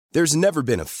There's never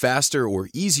been a faster or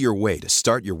easier way to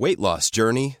start your weight loss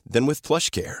journey than with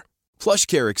PlushCare.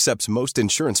 PlushCare accepts most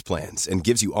insurance plans and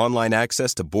gives you online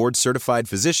access to board-certified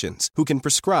physicians who can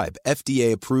prescribe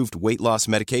FDA-approved weight loss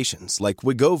medications like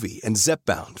Wegovy and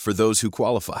Zepbound for those who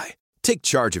qualify. Take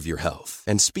charge of your health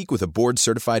and speak with a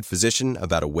board-certified physician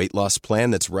about a weight loss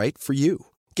plan that's right for you.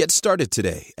 Get started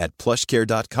today at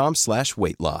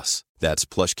plushcare.com/weight-loss. That's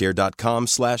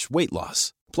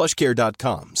plushcare.com/weight-loss.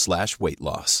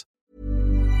 plushcare.com/weight-loss.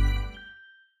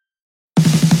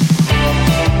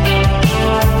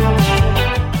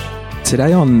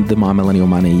 Today on the My Millennial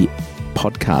Money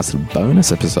podcast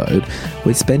bonus episode,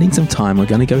 we're spending some time, we're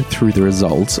going to go through the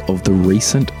results of the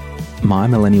recent My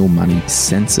Millennial Money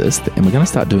census, and we're going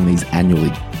to start doing these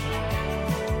annually.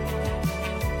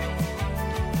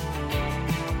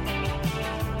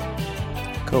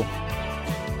 Cool.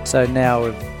 So now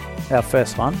we've our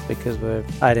first one, because we're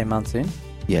 18 months in.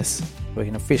 Yes. We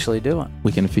can officially do one.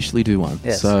 We can officially do one.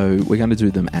 Yes. So we're going to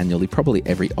do them annually, probably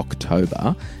every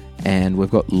October. And we've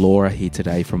got Laura here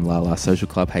today from Lala Social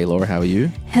Club. Hey, Laura, how are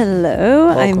you?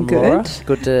 Hello, Welcome, I'm good. Laura.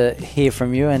 Good to hear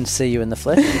from you and see you in the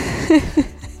flesh.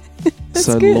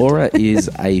 So good. Laura is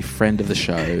a friend of the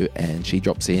show, and she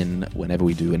drops in whenever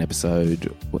we do an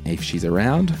episode if she's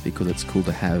around, because it's cool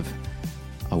to have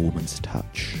a woman's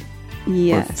touch.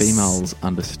 Yes. Or a female's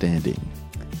understanding.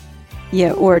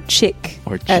 Yeah, or a chick.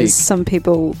 Or a chick. As some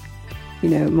people,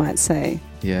 might say.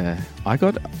 Yeah. I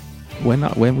got...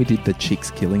 When we did the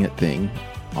chicks killing it thing,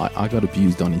 I got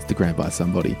abused on Instagram by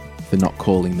somebody for not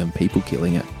calling them people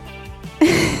killing it.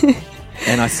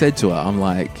 And I said to her, I'm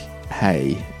like,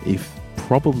 hey, if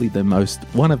probably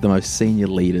one of the most senior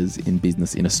leaders in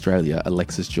business in Australia,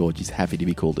 Alexis George, is happy to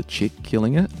be called a chick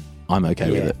killing it, I'm okay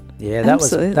with it. Yeah,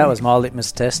 that was my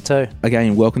litmus test too.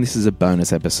 Again, welcome. This is a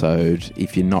bonus episode.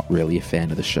 If you're not really a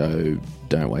fan of the show,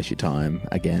 don't waste your time.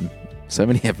 Again, so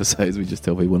many episodes, we just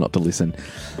tell people not to listen.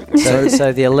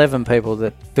 So the 11 people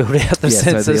that filled out the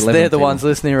census, they're the ones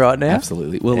listening right now?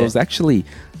 Absolutely. Well, it was actually,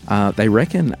 they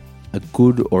reckon a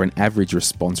good or an average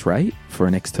response rate for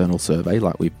an external survey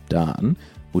like we've done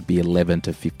would be 11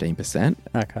 to 15%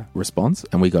 response.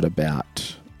 And we got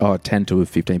about 10 to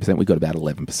 15%. We got about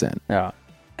 11%. Yeah.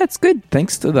 That's good.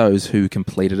 Thanks to those who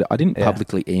completed it. I didn't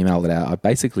publicly email it out. I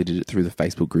basically did it through the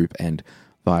Facebook group and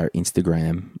via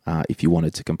Instagram if you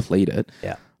wanted to complete it.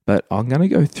 Yeah. But I'm going to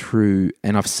go through,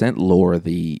 and I've sent Laura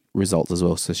the results as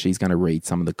well, so she's going to read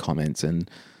some of the comments, and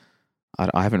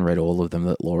I haven't read all of them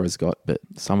that Laura's got, but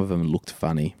some of them looked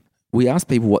funny. We asked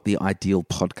people what the ideal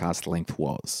podcast length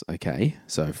was, okay?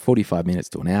 So 45 minutes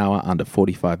to an hour, under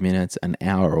 45 minutes, an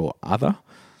hour or other.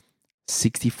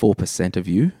 64% of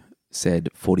you said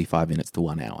 45 minutes to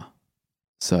 1 hour.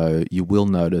 So you will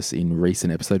notice in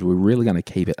recent episodes, we're really going to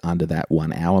keep it under that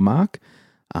 1 hour mark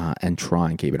and try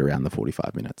and keep it around the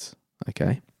 45 minutes.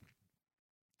 Okay.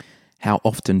 How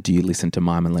often do you listen to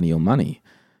My Millennial Money?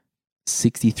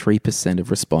 63%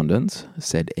 of respondents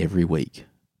said every week.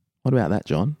 What about that,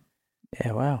 John?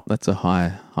 Yeah, wow. That's a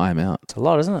high amount. It's a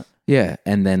lot, isn't it? Yeah.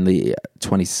 And then the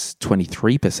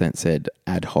 23% said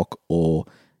ad hoc or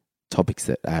topics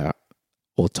that are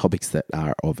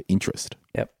of interest.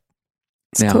 Yep.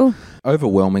 It's now, cool.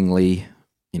 Overwhelmingly,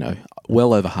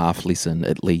 well over half listen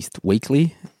at least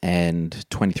weekly, and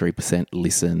 23%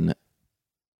 listen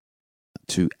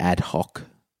to ad hoc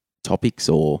topics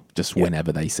or just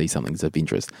whenever they see something that's of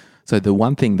interest. So the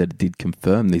one thing that did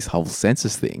confirm this whole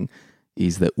census thing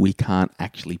is that we can't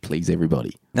actually please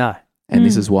everybody. No. And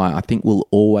this is why I think we'll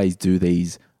always do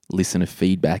these listener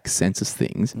feedback census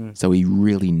things so we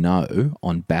really know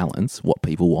on balance what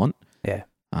people want. Yeah.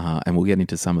 And we'll get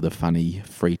into some of the funny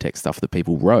free text stuff that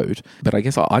people wrote. But I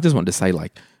guess I just wanted to say,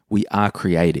 we are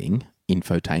creating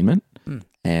infotainment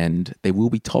and there will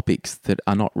be topics that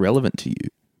are not relevant to you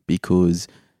because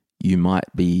you might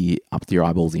be up to your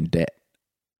eyeballs in debt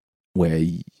where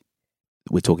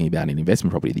we're talking about an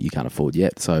investment property that you can't afford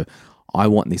yet. So I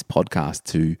want this podcast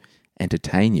to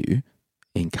entertain you,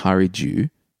 encourage you,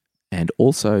 and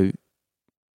also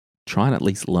try and at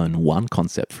least learn one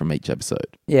concept from each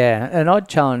episode. Yeah, and I'd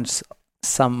challenge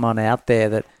someone out there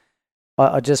that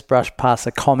I just brushed past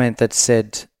a comment that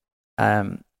said,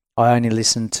 I only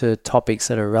listen to topics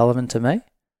that are relevant to me.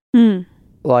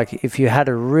 Like, if you had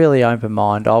a really open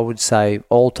mind, I would say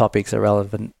all topics are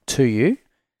relevant to you.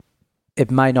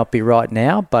 It may not be right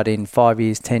now, but in 5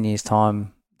 years, 10 years'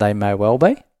 time, they may well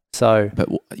be. So, but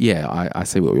yeah, I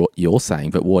see what you're saying.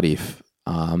 But what if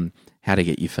how to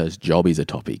get your first job is a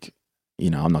topic?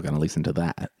 I'm not going to listen to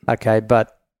that. Okay,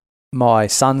 but my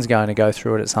son's going to go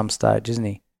through it at some stage, isn't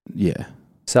he? Yeah.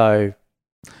 So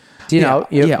Do you know?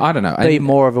 I don't know. Be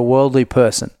more of a worldly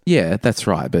person. Yeah, that's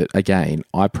right. But again,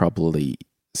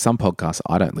 some podcasts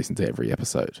I don't listen to every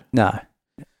episode. No.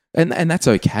 And that's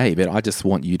okay, but I just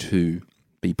want you to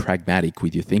be pragmatic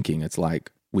with your thinking. It's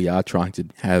like we are trying to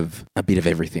have a bit of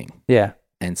everything. Yeah.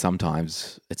 And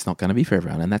sometimes it's not going to be for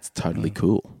everyone, and that's totally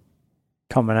cool.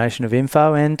 Combination of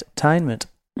info and entertainment.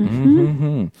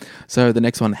 Mm-hmm. So the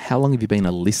next one, how long have you been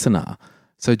a listener?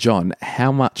 So John,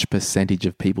 how much percentage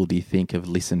of people do you think have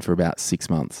listened for about 6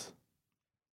 months?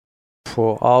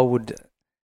 I would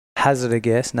hazard a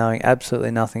guess, knowing absolutely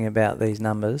nothing about these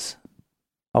numbers,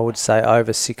 I would say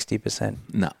over 60%.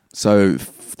 No. So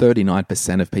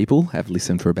 39% of people have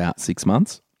listened for about 6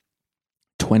 months.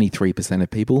 23% of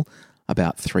people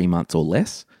about 3 months or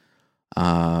less.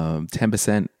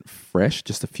 10% fresh,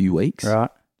 just a few weeks. Right.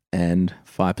 And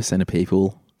 5% of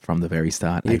people from the very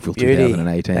start, April Beauty.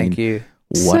 2018. Thank you.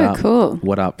 What So up? cool.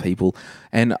 What up, people?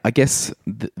 And I guess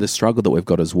the struggle that we've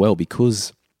got as well,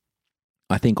 because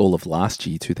I think all of last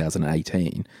year,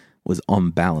 2018, was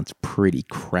on balance pretty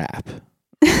crap.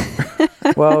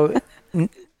 Well,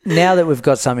 now that we've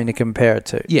got something to compare it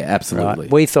to. Yeah, absolutely.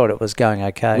 Right, we thought it was going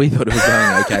okay. We thought it was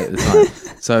going okay at the time.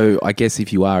 So I guess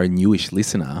if you are a newish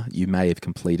listener, you may have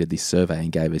completed this survey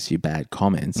and gave us your bad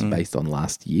comments based on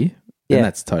last year. Yeah. And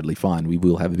that's totally fine. We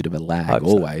will have a bit of a lag Hope so.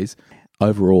 always.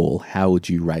 Overall, how would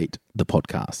you rate the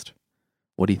podcast?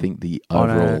 What do you think the on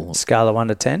overall... a scale of 1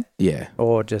 to 10? Yeah,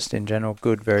 Or just in general,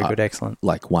 good, very good, excellent?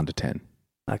 like 1 to 10.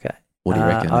 Okay. What do you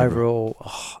reckon? Overall,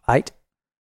 8.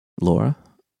 Laura?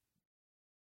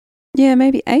 Yeah,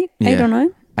 maybe 8 Yeah. or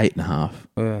 9.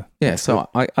 8.5. Yeah, so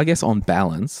I guess on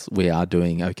balance, we are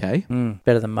doing okay.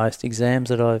 Better than most exams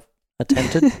that I've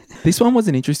attempted. This one was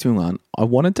an interesting one. I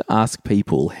wanted to ask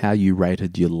people how you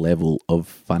rated your level of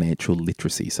financial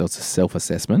literacy. So it's a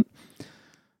self-assessment.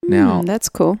 Now, that's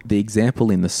cool. the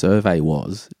example in the survey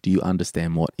was, do you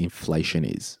understand what inflation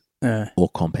is or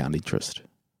compound interest?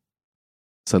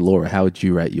 So Laura, how would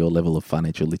you rate your level of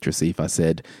financial literacy if I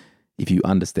said, if you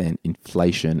understand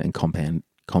inflation and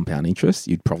compound interest,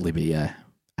 you'd probably be a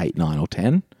 8, 9 or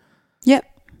 10? Yep.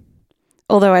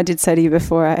 Although I did say to you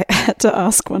before, I had to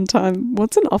ask one time,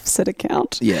 what's an offset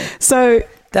account? Yeah. So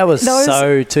that was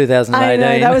so 2018. I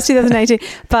know, that was 2018.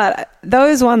 But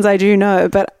those ones I do know,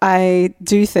 but I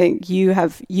do think you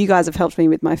guys have helped me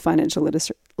with my financial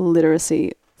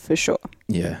literacy for sure.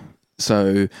 Yeah.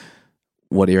 So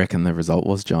what do you reckon the result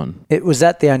was, John? Was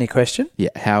that the only question?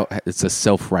 Yeah, it's a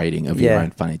self-rating of your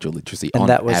own financial literacy and on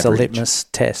that was average. a litmus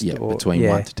test? Yeah, between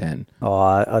 1 to 10. Oh,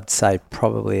 I'd say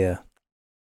probably a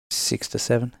 6 to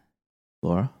 7.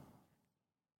 Laura?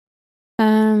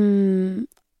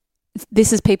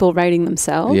 This is people rating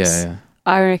themselves? Yeah.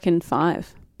 I reckon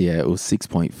 5. Yeah, it was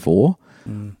 6.4.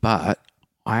 But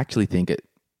I actually think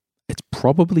it's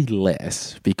probably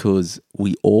less because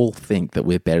we all think that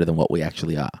we're better than what we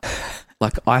actually are.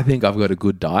 Like, I think I've got a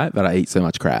good diet, but I eat so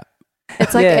much crap.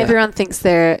 It's like everyone thinks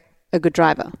they're a good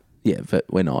driver. Yeah, but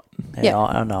we're not. Yeah,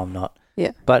 I know I'm not.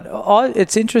 Yeah. But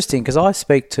it's interesting because I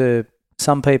speak to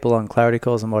some people on clarity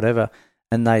calls and whatever,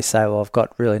 and they say, well, I've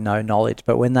got really no knowledge.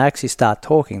 But when they actually start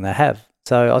talking, they have.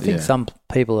 So I think some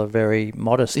people are very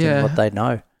modest in what they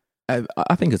know.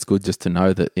 I think it's good just to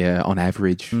know that, on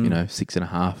average,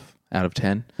 6.5 out of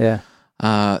 10. Yeah.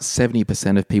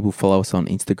 70% of people follow us on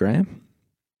Instagram,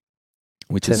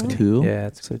 which is cool. Yeah,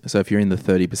 it's good. So if you're in the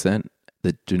 30%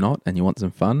 that do not and you want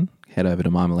some fun, head over to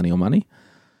My Millennial Money.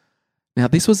 Now,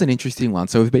 this was an interesting one.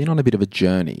 So we've been on a bit of a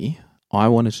journey. I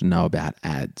wanted to know about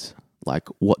ads. Like,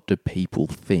 what do people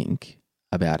think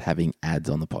about having ads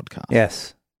on the podcast?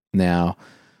 Yes. Now,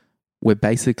 we're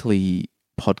basically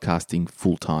podcasting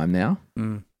full time now.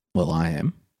 Well, I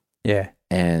am. Yeah.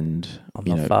 And I'm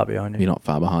not far behind you. You're not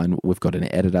far behind. We've got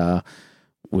an editor.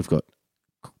 We've got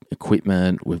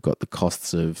equipment. We've got the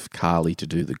costs of Carly to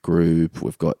do the group.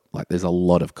 We've got, there's a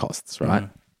lot of costs, right?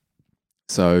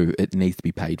 So it needs to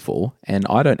be paid for. And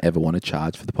I don't ever want to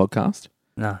charge for the podcast.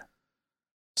 No.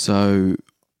 So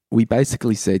we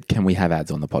basically said, can we have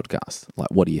ads on the podcast? Like,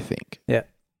 what do you think? Yeah.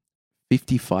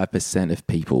 55% of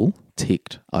people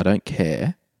ticked, I don't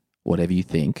care, whatever you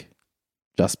think,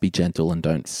 just be gentle and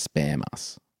don't spam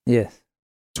us. Yes.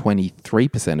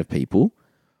 23% of people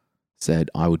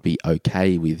said I would be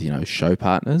okay with, show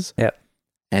partners. Yep.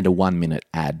 And a 1-minute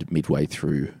ad midway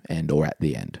through and or at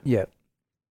the end. Yep.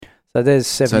 So there's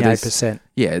 78%.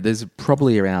 There's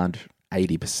probably around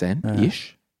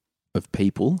 80%-ish of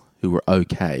people who were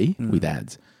okay with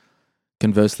ads.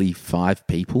 Conversely, 5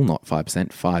 people, not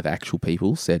 5%, 5 actual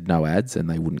people said no ads and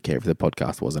they wouldn't care if the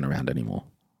podcast wasn't around anymore.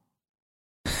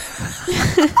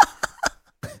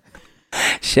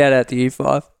 Shout out to you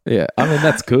 5. Yeah, I mean,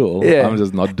 that's cool. Yeah. I'm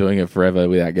just not doing it forever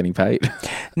without getting paid.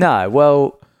 No,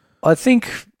 well, I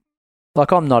think,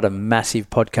 like, I'm not a massive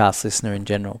podcast listener in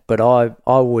general, but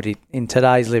I would, in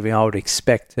today's living, I would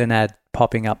expect an ad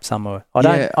popping up somewhere. I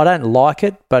don't like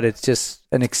it, but it's just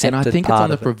an accepted part. And I think it's on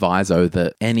the of it. proviso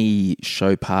that any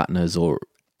show partners or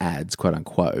ads, quote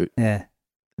unquote, Yeah.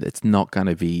 it's not going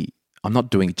to be, I'm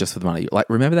not doing it just for the money. Like,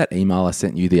 remember that email I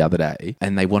sent you the other day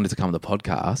and they wanted to come to the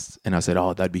podcast and I said,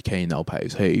 oh, they'd be keen, they'll pay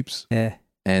us heaps. Yeah.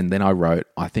 And then I wrote,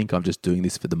 I think I'm just doing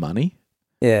this for the money.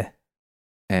 Yeah.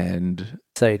 And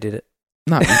So you did it.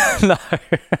 no, No.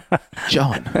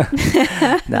 John.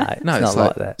 No, it's not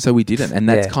like that. So we didn't. And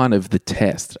that's Yeah. kind of the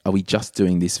test. Are we just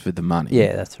doing this for the money?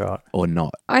 Yeah, that's right. Or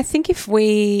not? I think if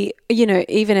we,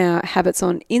 even our habits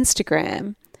on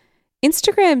Instagram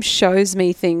shows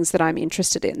me things that I'm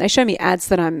interested in. They show me ads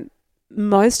that I'm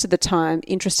most of the time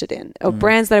interested in, or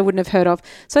brands that I wouldn't have heard of.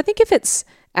 So I think if it's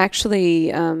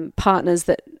actually partners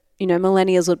that,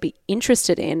 millennials would be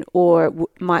interested in or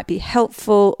might be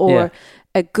helpful or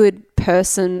a good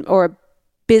person or a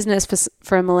business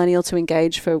for a millennial to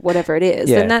engage for whatever it is,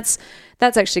 then that's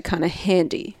actually kind of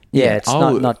handy. Yeah, it's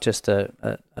not just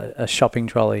a shopping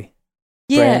trolley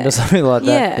brand or something like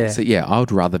that. Yeah. So I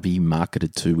would rather be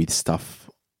marketed to with stuff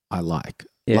I like.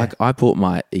 Yeah. Like I bought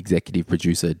my executive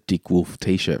producer Dick Wolf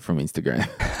t-shirt from Instagram.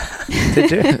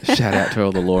 Did you? Shout out to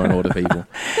all the Law and Order people.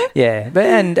 Yeah, but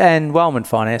and Wellman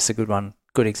Finance is a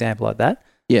good example like that.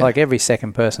 Yeah, like every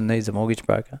second person needs a mortgage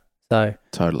broker. So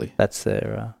totally, that's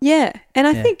their and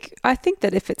I think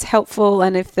that if it's helpful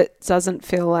and if it doesn't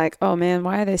feel like, oh man,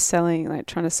 why are they trying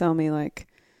to sell me like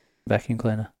vacuum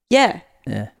cleaner? Yeah.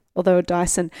 Although a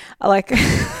Dyson,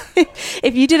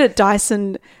 if you did a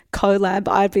Dyson collab,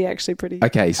 I'd be actually pretty.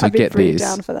 Okay, so I'd be get pretty this.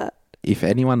 down for that. If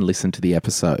anyone listened to the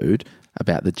episode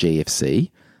about the GFC,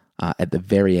 at the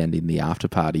very end in the after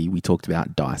party, we talked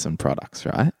about Dyson products,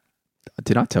 right?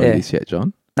 Did I tell you this yet,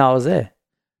 John? No, I was there.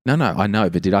 No, I know,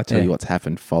 but did I tell you what's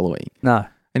happened following? No.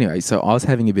 Anyway, so I was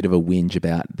having a bit of a whinge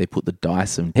about they put the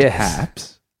Dyson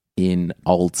taps in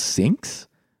old sinks,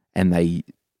 and the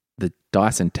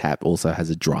Dyson tap also has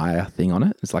a dryer thing on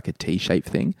it. It's like a T-shaped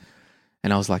thing.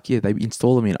 And I was like, they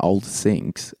install them in old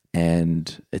sinks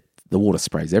and the water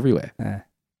sprays everywhere. Yeah.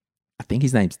 I think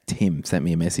his name's Tim, sent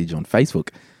me a message on Facebook.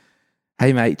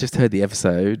 Hey, mate, just heard the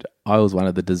episode. I was one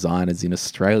of the designers in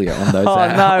Australia on those,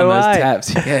 those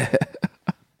taps. Yeah.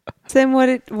 Then what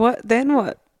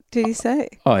did he say?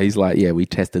 Oh, he's like, we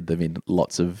tested them in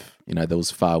lots of, there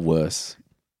was far worse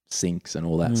sinks and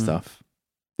all that stuff.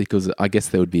 Because I guess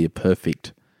there would be a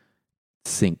perfect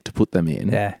sink to put them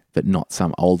in, but not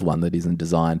some old one that isn't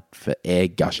designed for air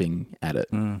gushing at it.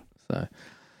 So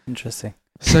interesting.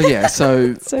 So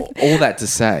all that to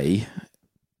say,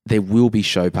 there will be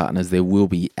show partners, there will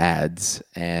be ads,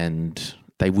 and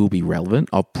they will be relevant.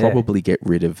 I'll probably get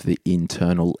rid of the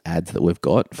internal ads that we've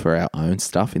got for our own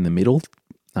stuff in the middle,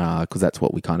 because that's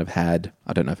what we kind of had.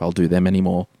 I don't know if I'll do them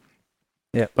anymore.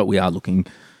 Yeah, but we are looking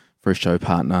for a show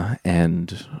partner,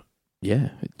 and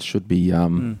it should be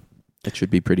it should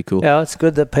be pretty cool. Yeah, it's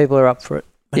good that people are up for it.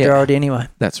 Majority anyway.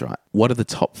 That's right. What are the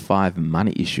top 5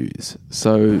 money issues?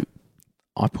 So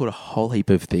I put a whole heap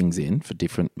of things in for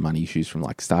different money issues, from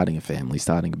like starting a family,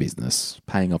 starting a business,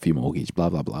 paying off your mortgage, blah,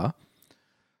 blah, blah.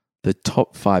 The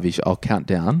top 5 issues, I'll count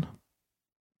down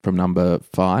from number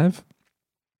 5,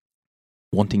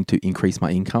 wanting to increase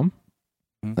my income.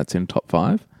 That's in top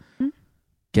 5.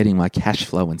 Getting my cash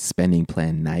flow and spending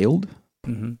plan nailed.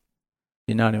 Mm-hmm.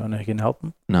 You know anyone who can help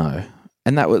them? No.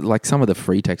 And that was like some of the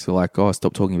free texts were like, oh,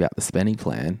 stop talking about the spending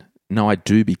plan. No, I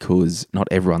do, because not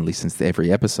everyone listens to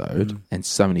every episode and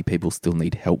so many people still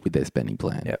need help with their spending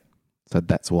plan. Yep. So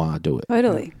that's why I do it.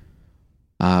 Totally.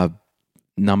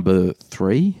 Number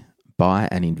 3, buy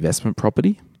an investment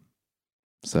property.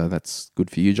 So that's good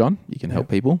for you, John. You can help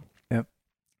people. Yep.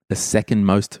 The second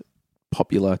most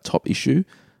popular top issue,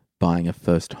 buying a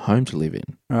first home to live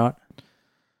in. Right.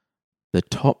 The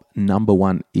top number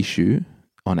 1 issue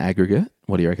on aggregate,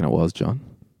 what do you reckon it was, John?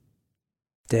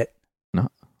 Debt. No.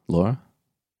 Laura?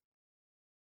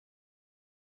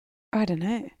 I don't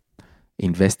know.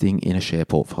 Investing in a share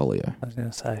portfolio. I was going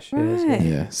to say shares. Right.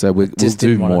 Yeah. So we'll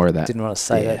do more of that. Didn't want to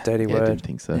say that dirty word. I didn't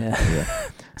think so. Yeah.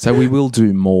 So we will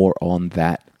do more on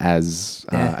that as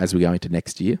we go into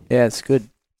next year. Yeah, it's good.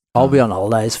 I'll be on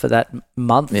holidays for that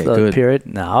month period.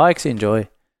 No, I actually enjoy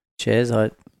shares.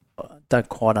 I don't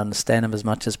quite understand them as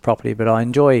much as property, but I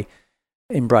enjoy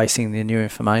embracing the new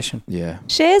information. Yeah.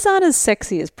 Shares aren't as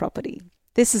sexy as property.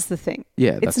 This is the thing.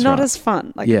 Yeah, it's not as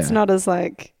fun. It's not as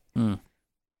like,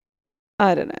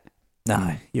 I don't know.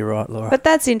 No, you're right, Laura. But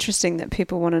that's interesting that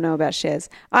people want to know about shares.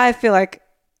 I feel like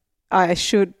I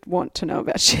should want to know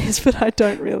about shares, but I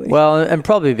don't really. Well, and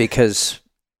probably because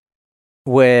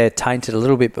we're tainted a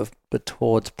little bit but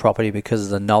towards property because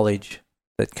of the knowledge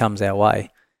that comes our way.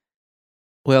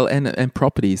 Well, and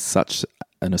property is such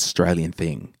an Australian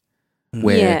thing.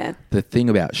 Where the thing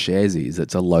about shares is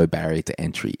it's a low barrier to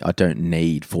entry. I don't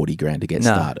need 40 grand to get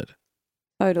started.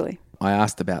 Totally. I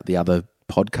asked about the other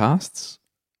podcasts.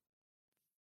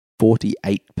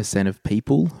 48% of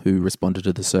people who responded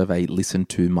to the survey listened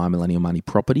to My Millennial Money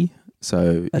Property.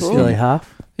 So that's really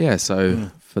half. Yeah,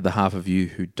 so for the half of you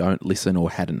who don't listen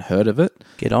or hadn't heard of it,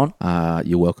 get on.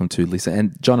 You're welcome to listen.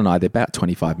 And John and I, they're about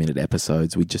 25-minute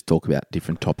episodes. We just talk about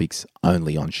different topics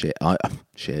only on shares,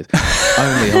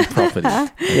 only on property.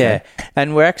 Yeah,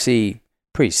 and we're actually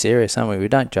pretty serious, aren't we? We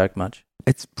don't joke much.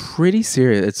 It's pretty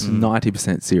serious. It's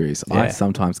 90% serious. Yeah. I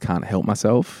sometimes can't help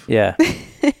myself. Yeah,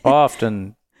 I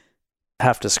often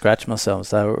have to scratch myself.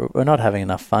 So we're not having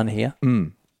enough fun here.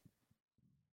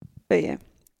 But yeah,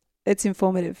 it's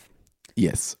informative.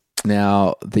 Yes.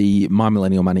 Now, the My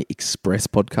Millennial Money Express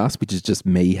podcast, which is just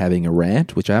me having a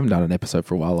rant, which I haven't done an episode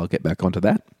for a while. I'll get back onto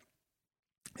that.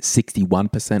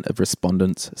 61% of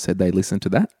respondents said they listened to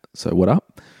that. So what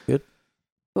up? Good.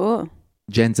 Oh.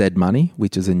 Gen Z Money,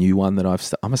 which is a new one that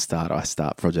I'm a starter. I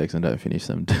start projects and don't finish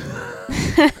them.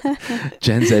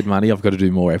 Gen Z Money, I've got to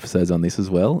do more episodes on this as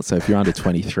well. So if you're under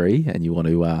 23 and you want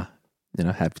to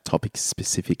have topics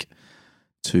specific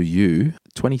to you,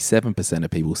 27%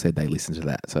 of people said they listened to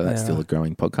that. So that's still a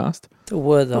growing podcast. It's a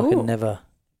word that I can never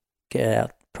get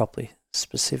out properly.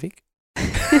 Specific.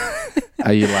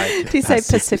 Are you like... Do you say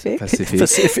Pacific?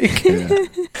 Pacific. Yeah.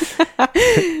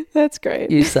 That's great.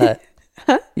 You say it.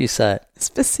 Huh? You say it.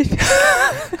 Specific.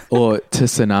 Or to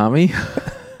tsunami.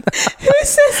 Who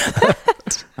says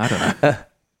that? I don't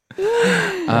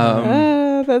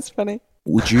know. That's funny.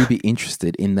 Would you be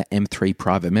interested in the M3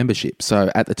 private membership?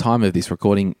 So at the time of this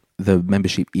recording, the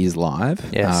membership is live.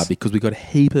 Yes. Because we got a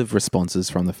heap of responses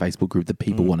from the Facebook group that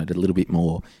people wanted a little bit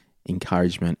more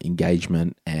encouragement,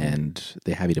 engagement, and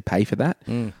they're happy to pay for that.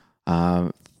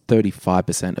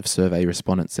 35% of survey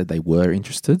respondents said they were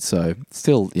interested. So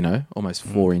still, almost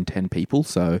 4 in 10 people.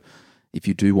 So if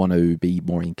you do want to be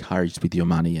more encouraged with your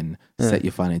money and set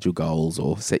your financial goals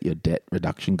or set your debt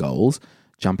reduction goals,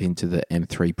 jump into the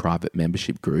M3 private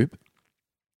membership group,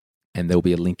 and there'll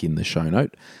be a link in the show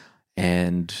note.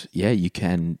 And you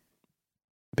can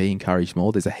be encouraged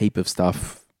more. There's a heap of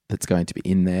stuff that's going to be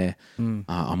in there.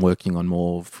 I'm working on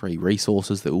more free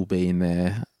resources that will be in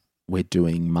there. We're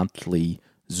doing monthly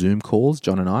Zoom calls,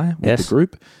 John and I, with the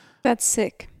group. That's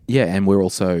sick. Yeah, and we're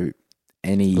also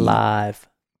live.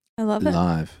 I love it.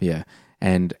 Live, yeah.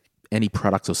 And any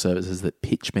products or services that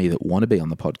pitch me that want to be on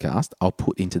the podcast, I'll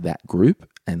put into that group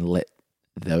and let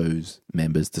those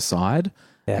members decide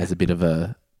as a bit of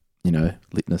a,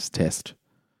 litmus test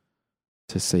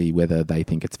to see whether they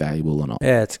think it's valuable or not.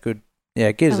 Yeah, it's good. Yeah,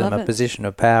 it gives them a position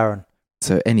of power. And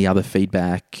so any other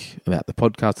feedback about the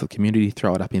podcast or the community,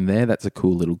 throw it up in there. That's a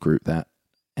cool little group, that.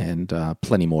 And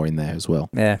plenty more in there as well.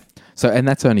 Yeah. So, and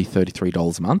that's only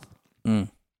 $33 a month.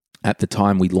 At the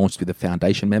time we launched with a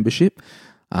foundation membership,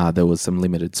 there was some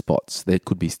limited spots. There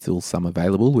could be still some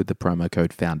available with the promo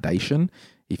code foundation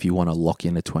if you want to lock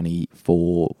in a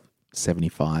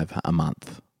 $24.75 a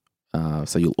month.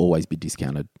 So you'll always be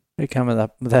discounted. You come with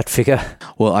that figure?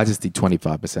 Well, I just did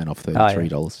 25% off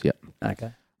 $33. Oh, yeah. Yep.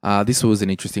 Okay. This was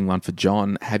an interesting one for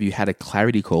John. Have you had a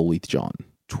clarity call with John?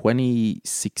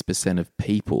 26% of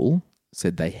people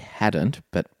said they hadn't,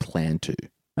 but plan to.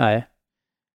 Oh, yeah.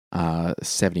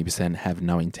 70% have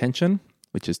no intention,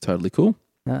 which is totally cool.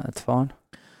 No, that's fine.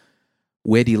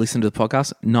 Where do you listen to the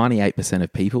podcast? 98%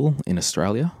 of people in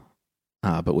Australia,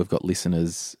 but we've got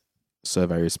listeners,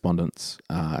 survey respondents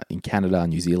in Canada,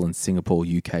 New Zealand, Singapore,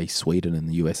 UK, Sweden, and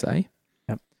the USA.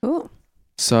 Yep. Cool.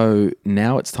 So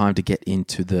now it's time to get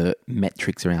into the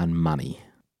metrics around money.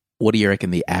 What do you reckon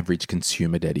the average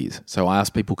consumer debt is? So I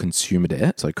asked people consumer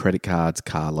debt, so credit cards,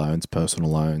 car loans,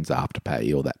 personal loans,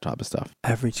 Afterpay, all that type of stuff.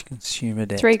 Average consumer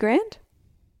debt. $3,000?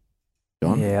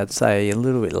 John? Yeah, I'd say a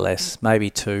little bit less, maybe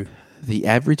 2. The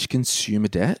average consumer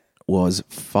debt was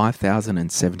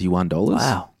 $5,071.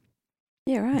 Wow.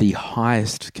 Yeah, right. The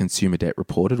highest consumer debt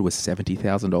reported was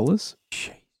 $70,000,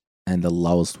 and the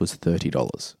lowest was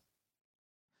 $30.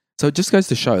 So it just goes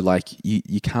to show, like,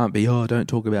 you can't be, don't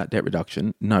talk about debt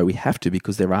reduction. No, we have to,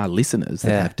 because there are listeners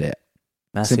that have debt.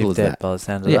 Massive Simple as debt that. by the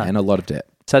sound of that. Yeah, and a lot of debt.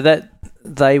 So that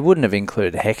they wouldn't have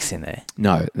included HEX in there.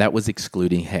 No, that was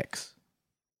excluding HEX.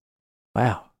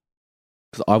 Wow.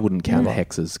 Because I wouldn't count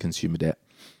HEX as consumer debt.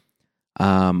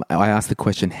 I asked the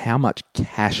question, how much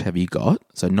cash have you got?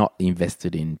 So not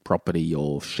invested in property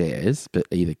or shares, but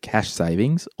either cash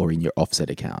savings or in your offset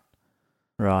account.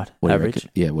 Right. What do you Average? reckon?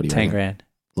 Yeah, what do you 10 reckon? grand.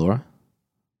 Laura?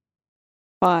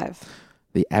 5.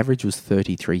 The average was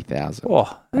 33,000.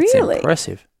 Oh, that's Really?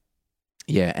 impressive.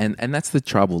 Yeah, and that's the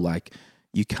trouble. Like,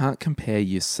 you can't compare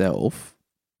yourself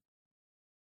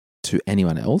to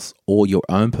anyone else or your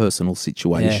own personal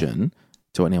situation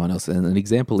to anyone else. And an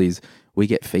example is we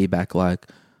get feedback like,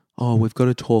 oh, we've got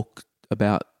to talk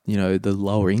about, the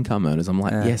lower income earners. I'm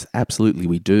like, yes, absolutely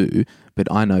we do.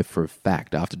 But I know for a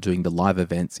fact after doing the live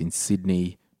events in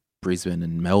Sydney, Brisbane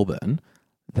and Melbourne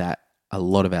that a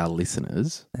lot of our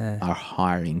listeners are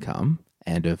higher income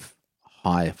and of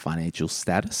higher financial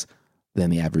status than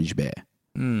the average bear.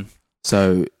 Mm.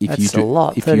 So if That's you do, a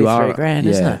lot, if 33 you are, grand,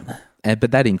 isn't it?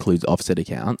 But that includes offset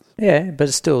accounts. Yeah, but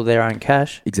it's still their own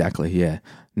cash. Exactly, yeah.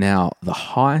 Now, the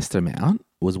highest amount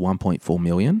was 1.4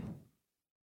 million.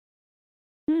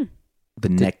 The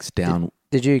next down...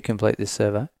 Did you complete this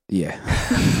survey? Yeah.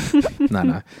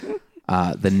 No.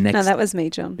 The next... No, that was me,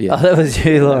 John. Yeah. Oh, that was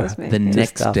you, Laura. That was me. The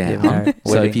next after you're down... married.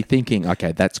 So Wedding. if you're thinking,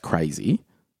 okay, that's crazy,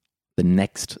 the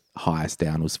next highest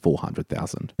down was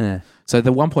 400,000. Yeah. So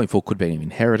the 1.4 could be an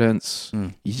inheritance.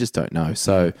 You just don't know.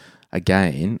 So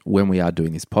again, when we are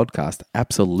doing this podcast,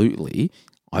 absolutely,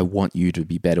 I want you to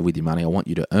be better with your money. I want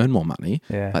you to earn more money.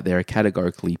 Yeah. But there are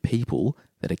categorically people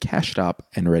that are cashed up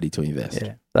and ready to invest.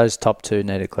 Yeah. Those top two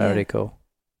need a clarity call.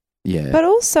 Yeah. But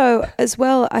also, as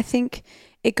well, I think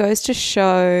it goes to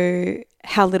show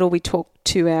how little we talk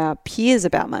to our peers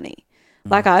about money.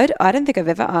 Like, I don't think I've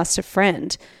ever asked a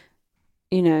friend,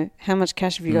 how much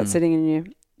cash have you got sitting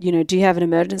in your, do you have an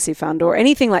emergency fund or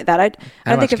anything like that?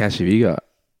 How much cash have you got?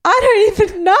 I don't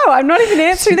even know. I'm not even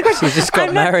answering the question. She just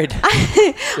got married.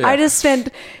 I just spent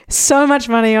so much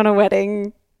money on a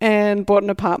wedding and bought an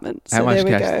apartment. So there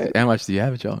we go. How much do you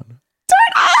have, John?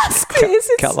 Don't ask this.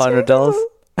 It's Couple $100.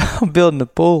 I'm building a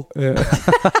pool. Yeah.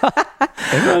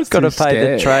 Everyone's got to too pay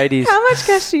the scared. tradies. How much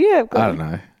cash do you have? I don't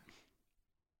know.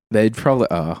 They'd probably...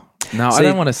 Oh. No, I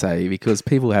don't want to say because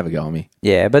people have a go on me.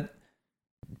 Yeah, but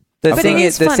the But thing it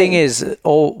is, is funny.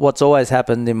 what's always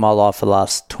happened in my life for the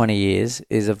last 20 years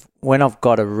is when I've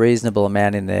got a reasonable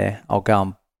amount in there, I'll go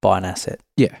and buy an asset.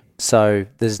 Yeah. So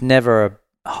there's never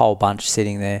a whole bunch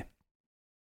sitting there.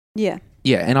 Yeah.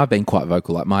 Yeah, and I've been quite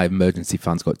vocal. Like my emergency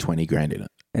fund's got 20 grand in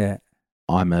it. Yeah.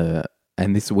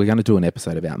 We're going to do an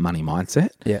episode about money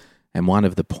mindset. Yeah. And one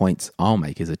of the points I'll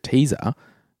make is a teaser: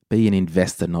 be an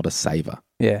investor, not a saver.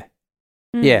 Yeah.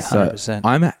 Yeah, So 100%.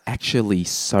 I'm actually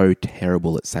so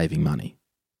terrible at saving money.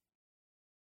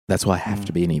 That's why I have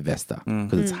to be an investor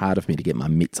because it's harder for me to get my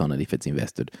mitts on it if it's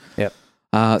invested. Yep.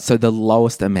 So the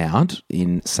lowest amount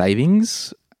in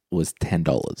savings was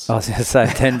 $10. I was going to say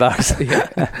 $10.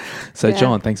 Yeah. So Yeah.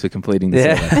 John, thanks for completing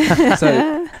this.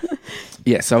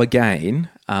 Yeah. So again,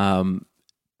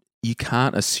 you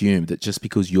can't assume that just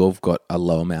because you've got a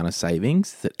low amount of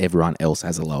savings that everyone else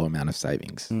has a low amount of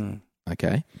savings.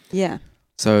 Okay? Yeah.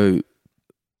 So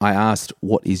I asked,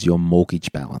 what is your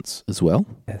mortgage balance as well?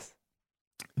 Yes.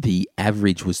 The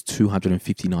average was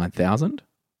 259,000.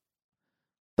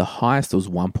 The highest was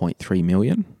 1.3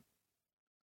 million.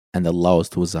 And the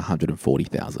lowest was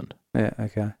 140,000. Yeah,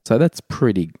 okay. So that's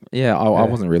pretty, I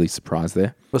wasn't really surprised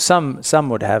there. Well, some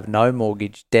would have no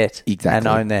mortgage debt Exactly. and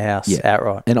own their house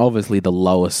outright. And obviously the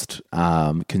lowest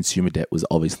consumer debt was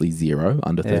obviously zero,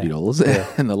 under $30. Yeah.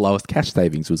 And the lowest cash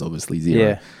savings was obviously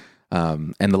zero. Yeah.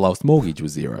 And the lowest mortgage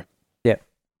was zero. Yeah.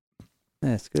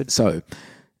 That's good. So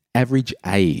average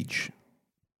age,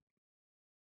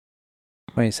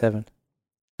 27.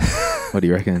 what do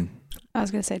you reckon? I was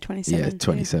going to say 27. Yeah,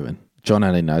 27. John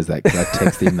only knows that because I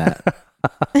texted him that.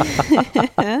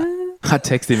 I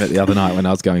texted him it the other night when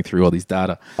I was going through all this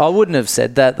data. I wouldn't have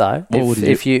said that though. What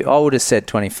would you? I would have said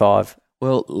 25.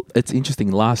 Well, it's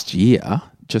interesting. Last year,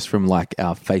 just from like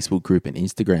our Facebook group and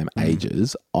Instagram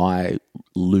ages, I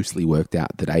loosely worked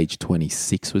out that age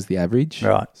 26 was the average.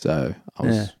 Right. So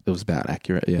it was about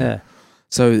accurate. Yeah. Yeah.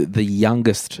 So the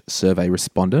youngest survey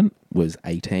respondent was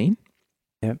 18.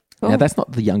 Yep. Now, that's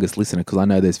not the youngest listener because I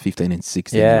know there's 15 and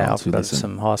 16 Yeah, year olds I've who got listen.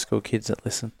 some high school kids that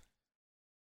listen.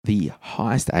 The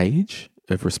highest age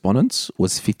of respondents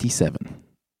was 57.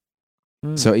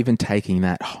 So even taking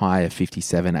that higher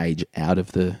 57 age out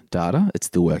of the data, it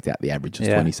still worked out the average of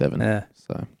 27. Yeah.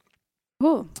 So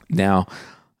Cool. now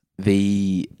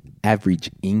the average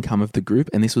income of the group,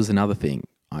 and this was another thing.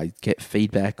 I get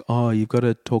feedback, you've got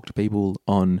to talk to people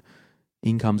on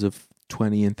incomes of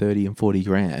 20 and 30 and 40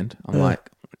 grand. I'm like,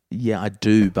 yeah, I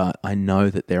do, but I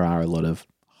know that there are a lot of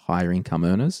higher income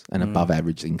earners and above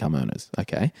average income earners.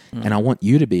 Okay. And I want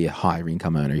you to be a higher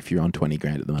income earner if you're on 20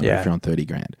 grand at the moment, if you're on 30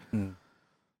 grand.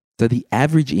 So the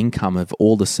average income of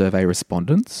all the survey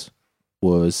respondents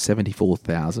was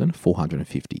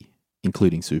 74,450,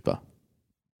 including super.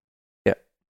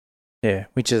 Yeah,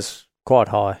 which is quite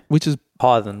high. Which is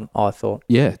higher than I thought.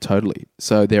 Yeah, totally.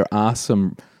 So there are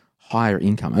some higher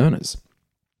income earners.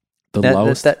 The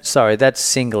lowest. That's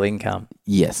single income.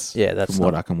 Yes. Yeah, that's from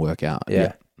what I can work out.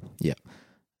 Yeah.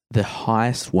 The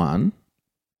highest one,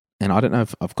 and I don't know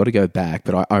if I've got to go back,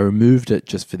 but I removed it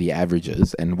just for the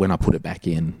averages, and when I put it back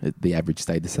in, the average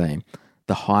stayed the same.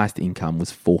 The highest income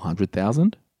was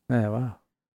 400,000. Oh, wow.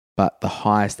 But the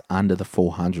highest under the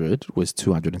 400 was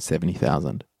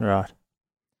 270,000. Right.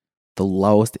 The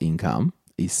lowest income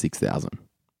is 6,000.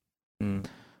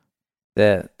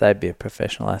 They'd be a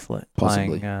professional athlete.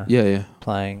 Possibly.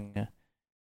 Playing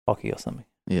hockey or something.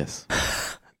 Yes.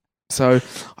 So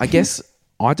I guess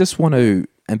I just want to,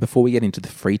 and before we get into the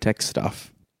free text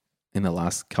stuff in the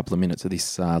last couple of minutes of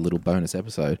this little bonus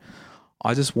episode,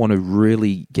 I just want to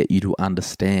really get you to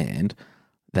understand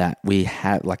that we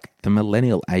have, like, the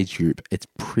millennial age group, it's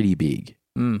pretty big.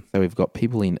 So we've got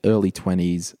people in early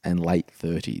 20s and late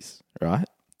 30s, right?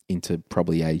 Into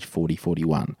probably age 40,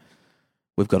 41.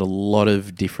 We've got a lot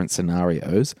of different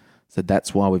scenarios. So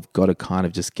that's why we've got to kind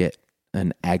of just get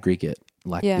an aggregate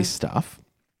like this stuff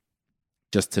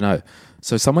just to know.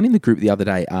 So someone in the group the other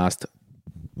day asked,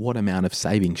 what amount of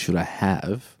savings should I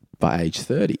have by age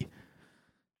 30?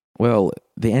 Well,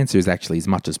 the answer is actually as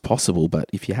much as possible, but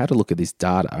if you had a look at this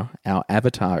data, our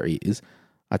avatar is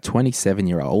a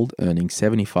 27-year-old earning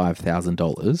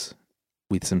 $75,000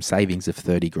 with some savings of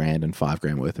 30 grand and 5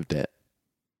 grand worth of debt.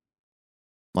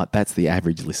 Like, that's the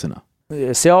average listener.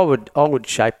 Yeah, see, I would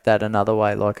shape that another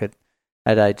way, like at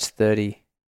age 30,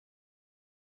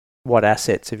 what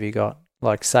assets have you got?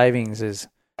 Like, savings is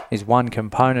one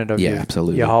component of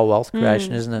absolutely. Your whole wealth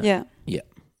creation, isn't it? Yeah. Yeah.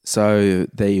 So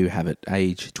there you have it,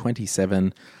 age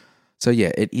 27. So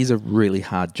yeah, it is a really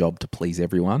hard job to please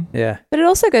everyone. Yeah. But it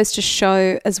also goes to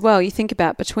show as well, you think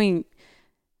about between,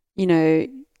 your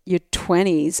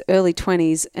 20s, early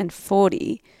 20s and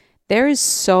 40, there is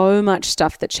so much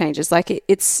stuff that changes. Like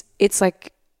it's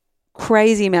like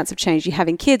crazy amounts of change. You're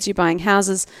having kids, you're buying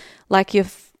houses. Like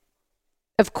of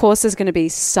course there's going to be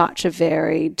such a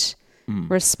varied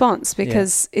response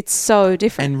because it's so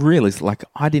different. And really, like,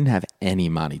 I didn't have any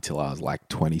money till I was like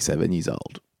 27 years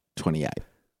old, 28.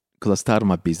 Because I started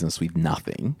my business with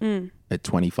nothing at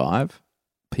 25.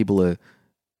 People are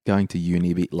going to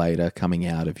uni a bit later, coming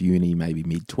out of uni maybe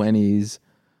mid-20s.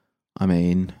 I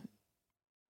mean,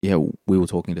 we were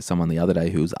talking to someone the other day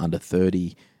who was under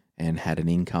 30 and had an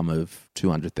income of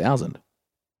 200,000.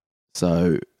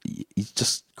 So it's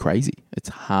just crazy. It's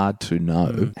hard to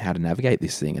know how to navigate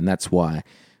this thing. And that's why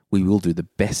we will do the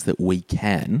best that we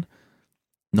can,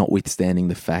 notwithstanding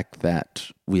the fact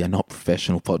that we are not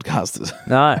professional podcasters.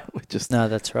 No. We're just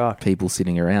that's right. people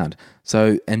sitting around.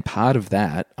 So, and part of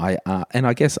that, and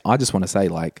I guess I just want to say,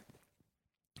 like,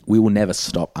 we will never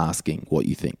stop asking what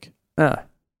you think. No.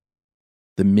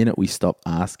 The minute we stop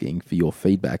asking for your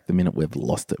feedback, the minute we've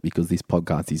lost it, because this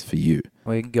podcast is for you.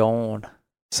 We're gone.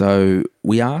 So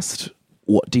we asked,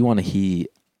 what do you want to hear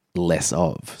less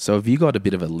of? So have you got a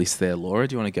bit of a list there, Laura?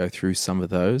 Do you want to go through some of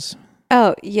those?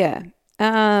 Oh, yeah.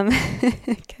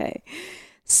 Okay.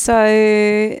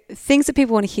 So things that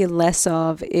people want to hear less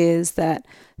of is that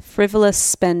frivolous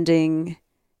spending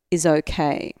is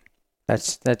okay.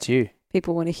 That's you.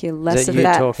 People want to hear less of you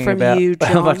that talking from about you,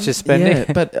 John. how much you're spending?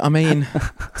 Yeah, but I mean,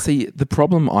 see, the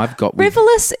problem I've got with...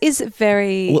 Frivolous is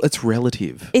very... Well, it's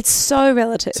relative. It's so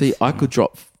relative. See, I could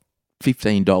drop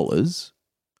 $15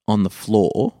 on the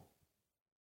floor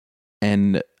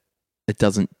and it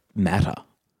doesn't matter.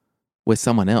 Where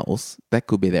someone else, that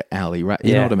could be their hourly rate.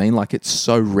 You know what I mean? Like, it's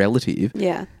so relative.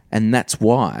 Yeah. And that's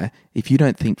why, if you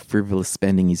don't think frivolous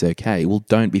spending is okay, well,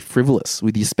 don't be frivolous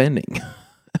with your spending.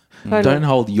 Totally. Don't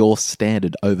hold your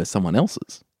standard over someone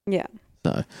else's. Yeah.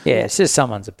 So Yeah, it's just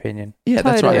someone's opinion. yeah,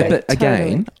 that's right. Totally. But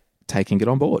again, taking it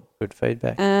on board. Good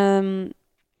feedback.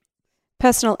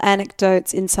 Personal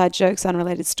anecdotes, inside jokes,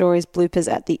 unrelated stories, bloopers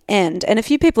at the end. And a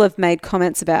few people have made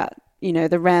comments about,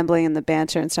 the rambling and the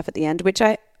banter and stuff at the end, which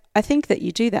I think that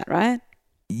you do that, right?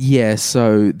 Yeah,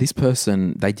 so this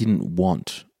person, they didn't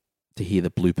want to hear the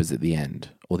bloopers at the end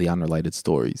or the unrelated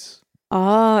stories.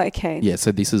 Oh, okay. Yeah,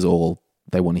 so this is all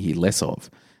they want to hear less of.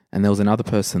 And there was another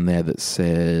person there that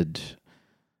said...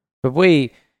 But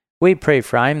we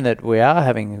pre-frame that we are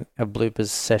having a bloopers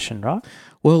session, right?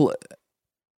 Well,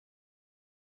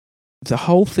 the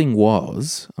whole thing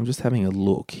was, I'm just having a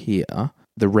look here,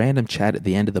 the random chat at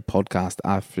the end of the podcast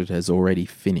after it has already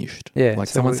finished. Yeah. Like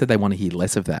so someone said they want to hear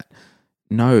less of that.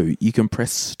 No, you can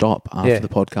press stop after the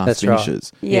podcast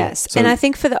finishes. Right. Yes. So, and I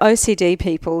think for the OCD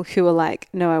people who are like,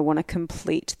 no, I want to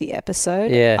complete the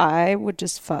episode, I would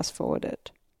just fast forward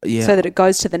it. Yeah. So that it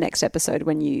goes to the next episode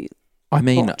when you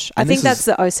watch. I think that's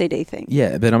the OCD thing.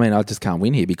 Yeah, but I mean, I just can't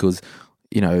win here because,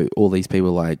 you know, all these people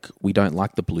are like, we don't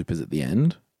like the bloopers at the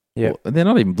end. Yeah. They're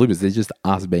not even bloopers, they're just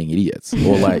us being idiots.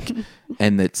 Or like,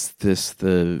 and it's this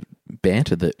the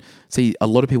banter that, see, a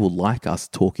lot of people like us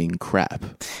talking crap,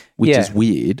 which is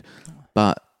weird,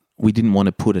 but we didn't want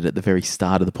to put it at the very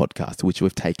start of the podcast, which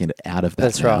we've taken it out of that.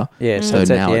 That's now. right. Yeah, so it's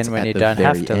now at the end when you don't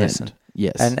have to listen.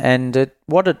 Yes. And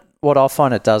what I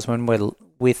find it does when we're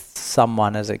with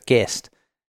someone as a guest,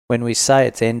 when we say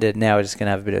it's ended, now we're just going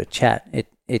to have a bit of a chat,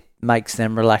 it makes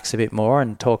them relax a bit more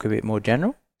and talk a bit more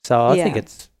general. So I think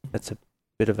it's a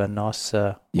bit of a nice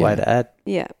way to add.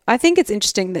 Yeah. I think it's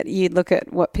interesting that you look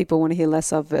at what people want to hear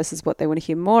less of versus what they want to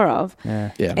hear more of.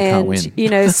 Yeah, and can't win. You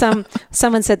know,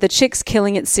 someone said the Chicks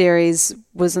Killing It series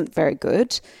wasn't very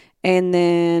good. And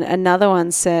then another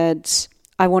one said,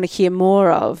 I want to hear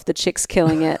more of the Chicks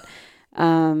Killing It.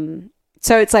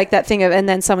 So it's like that thing of, and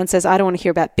then someone says, I don't want to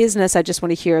hear about business. I just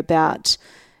want to hear about,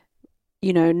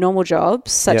 you know, normal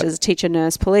jobs such as teacher,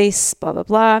 nurse, police, blah, blah,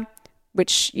 blah,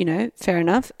 which, you know, fair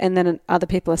enough. And then other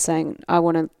people are saying, I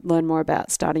want to learn more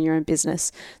about starting your own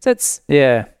business. So it's...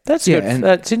 Yeah, that's good. And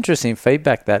that's interesting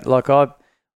feedback that, like, I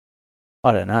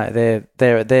don't know,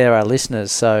 they're our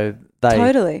listeners, so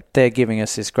they're giving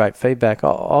us this great feedback.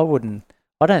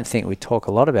 I don't think we talk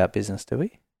a lot about business, do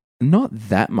we? Not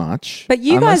that much. But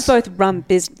you guys both run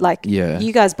business, like,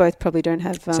 you guys both probably don't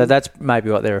have... so that's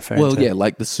maybe what they're referring to. Well, yeah,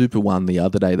 like the super one the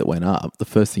other day that went up, the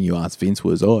first thing you asked Vince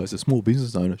was, as a small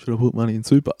business owner, should I put money in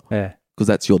super? Yeah. Because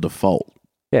that's your default.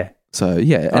 Yeah. So,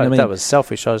 yeah. And I mean, that was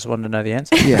selfish. I just wanted to know the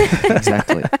answer. Yeah,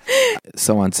 exactly.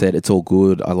 Someone said, it's all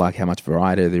good. I like how much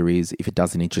variety there is. If it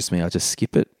doesn't interest me, I just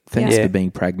skip it. Thanks for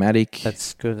being pragmatic.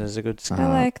 That's good. That's a good skill. I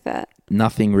like that.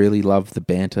 Nothing really. Love the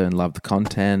banter and love the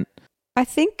content. I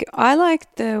think I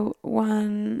like the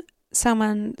one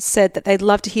someone said that they'd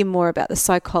love to hear more about the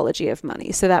psychology of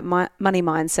money. So that money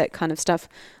mindset kind of stuff.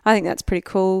 I think that's pretty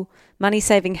cool. Money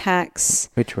saving hacks.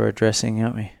 Which we're addressing,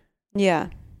 aren't we? Yeah.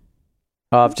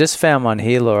 Oh, I've just found one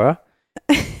here, Laura.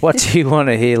 What do you want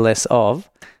to hear less of?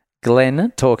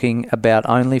 Glenn talking about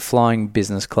only flying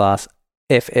business class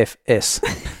FFS.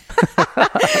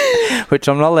 Which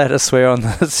I'm not allowed to swear on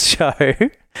this show.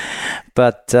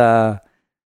 But...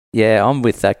 yeah, I'm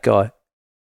with that guy.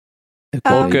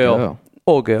 Or girl.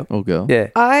 Or girl. Or girl. Yeah.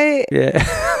 I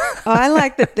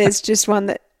like that there's just one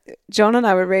that John and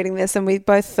I were reading this and we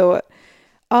both thought,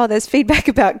 oh, there's feedback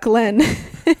about Glenn.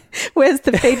 Where's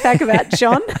the feedback about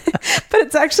John? But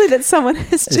it's actually that someone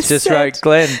has just said wrote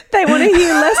Glenn. They want to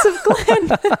hear less of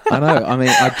Glenn. I know. I mean,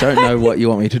 I don't know what you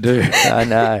want me to do. I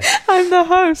know. I'm the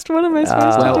host. What am I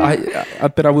supposed to do?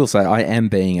 But I will say I am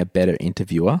being a better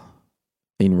interviewer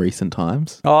in recent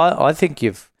times. Oh, I think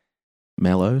you've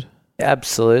mellowed.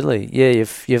 Absolutely. Yeah,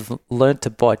 you've learnt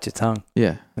to bite your tongue.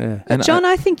 Yeah. And John,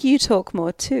 I think you talk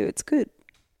more too. It's good.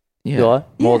 Yeah. Do I?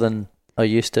 More than I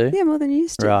used to? Yeah, more than you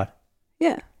used to. Right.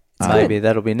 Yeah. Maybe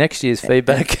that'll be next year's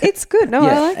feedback. It's good. No,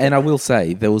 I like it. And I will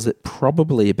say there was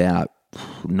probably about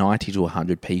 90 to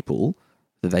 100 people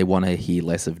that they want to hear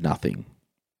less of nothing.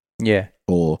 Yeah.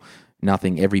 Or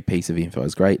nothing, every piece of info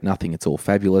is great. Nothing, it's all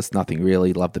fabulous. Nothing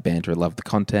really. Love the banter, love the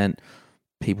content.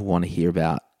 People want to hear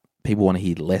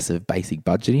less of basic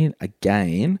budgeting.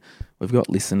 Again, we've got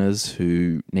listeners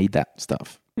who need that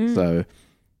stuff. So,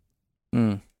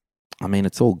 I mean,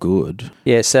 it's all good.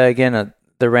 Yeah, so again,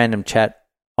 the random chat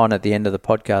on at the end of the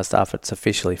podcast after it's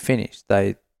officially finished,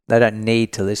 they don't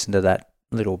need to listen to that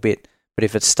little bit. But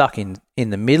if it's stuck in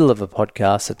the middle of a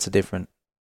podcast, it's a different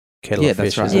kettle of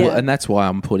fish. That's right. Well, and that's why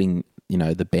I'm putting,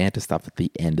 the banter stuff at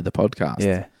the end of the podcast.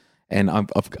 Yeah. And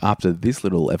after this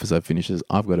little episode finishes,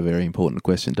 I've got a very important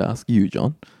question to ask you,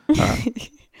 John.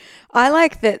 I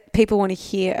like that people want to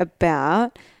hear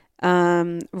about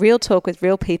real talk with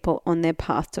real people on their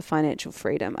path to financial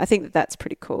freedom. I think that's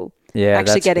pretty cool. Yeah,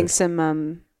 actually that's getting good.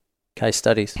 Some case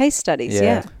studies.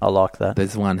 Yeah, I like that.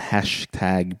 There's one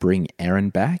hashtag bring Erin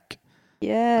back.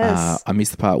 Yes. I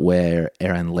missed the part where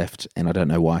Erin left, and I don't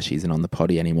know why she isn't on the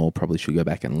potty anymore. Probably should go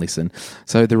back and listen.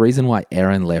 So the reason why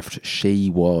Erin left, she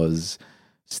was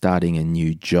starting a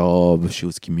new job. She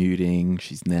was commuting.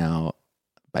 She's now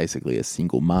basically a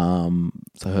single mom.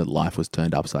 So her life was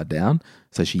turned upside down.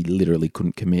 So she literally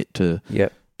couldn't commit to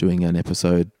doing an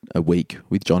episode a week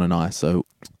with John and I. So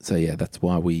yeah, that's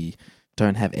why we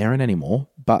don't have Erin anymore.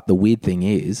 But the weird thing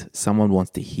is, someone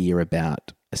wants to hear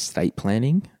about estate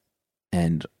planning,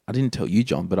 and I didn't tell you,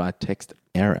 John, but I texted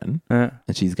Erin, and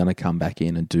she's going to come back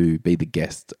in and be the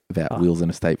guest about wills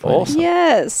and estate planning. Awesome.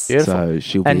 Yes. Beautiful. So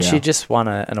she'll be and she just won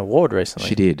an award recently.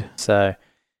 She did. So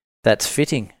that's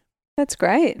fitting. That's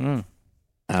great. I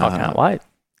can't wait.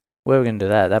 Where are we going to do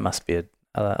that? That must be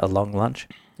a long lunch.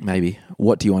 Maybe.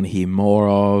 What do you want to hear more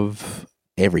of?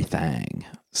 Everything.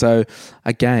 So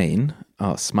again,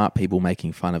 smart people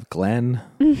making fun of Glenn.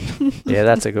 Yeah,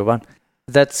 that's a good one.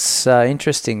 That's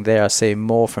interesting there. I see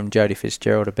more from Jodie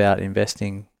Fitzgerald about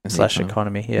investing /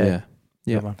 economy. Yeah.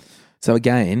 Good one. So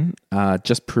again,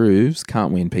 just proves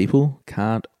can't win, people.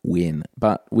 Can't win.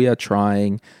 But we are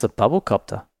trying. It's a bubble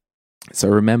copter. So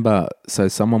remember,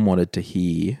 someone wanted to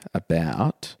hear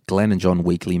about Glenn and John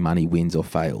weekly money wins or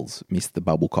fails. Missed the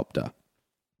bubble copter.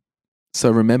 So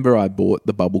remember I bought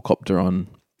the bubble copter on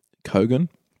Kogan?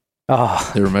 Oh.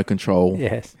 The remote control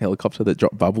yes. helicopter that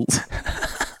dropped bubbles.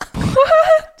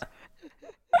 What?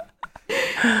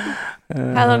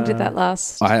 How long did that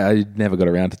last? I never got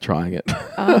around to trying it.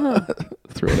 Oh.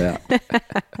 Threw it out.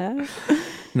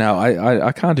 No,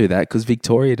 I can't do that because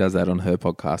Victoria does that on her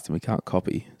podcast and we can't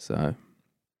copy. So,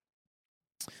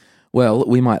 well,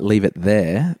 we might leave it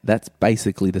there. That's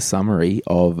basically the summary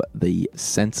of the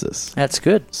census. That's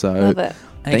good. So, Love it.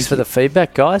 Thanks for the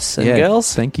feedback, guys and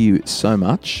girls. Thank you so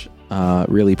much.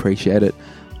 Really appreciate it.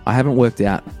 I haven't worked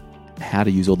out how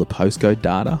to use all the postcode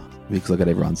data because I got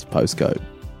everyone's postcode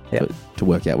to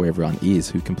work out where everyone is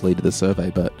who completed the survey.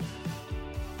 But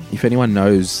if anyone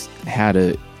knows how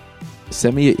to,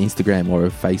 send me an Instagram or a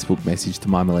Facebook message to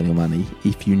My Millennial Money.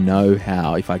 If you know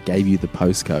how, if I gave you the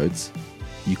postcodes,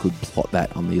 you could plot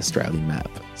that on the Australian map.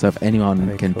 So if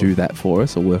anyone can do that for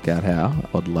us or work out how,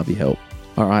 I'd love your help.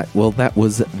 All right. Well, that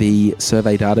was the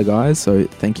survey data, guys. So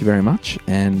thank you very much.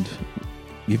 And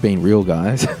you've been real,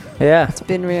 guys. Yeah. It's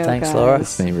been real, Thanks, guys. Laura.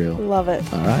 It's been real. Love it.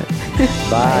 All right.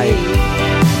 Bye.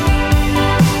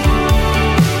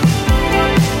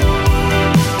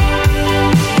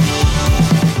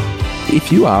 If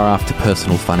you are after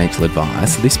personal financial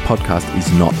advice, this podcast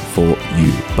is not for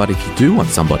you. But if you do want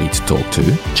somebody to talk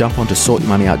to, jump onto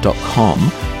sortyourmoneyout.com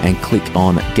and click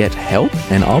on Get Help,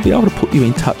 and I'll be able to put you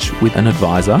in touch with an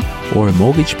advisor or a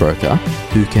mortgage broker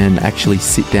who can actually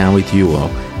sit down with you or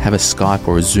have a Skype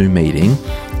or a Zoom meeting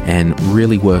and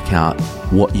really work out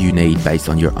what you need based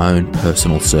on your own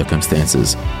personal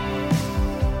circumstances.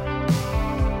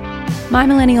 My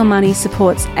Millennial Money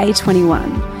supports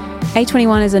A21.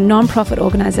 A21 is a non-profit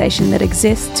organisation that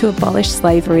exists to abolish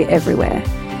slavery everywhere.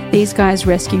 These guys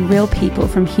rescue real people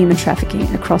from human trafficking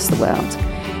across the world.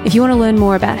 If you want to learn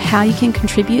more about how you can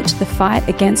contribute to the fight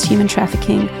against human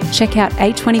trafficking, check out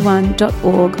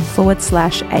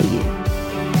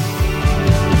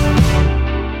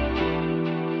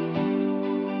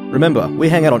a21.org/AU. Remember, we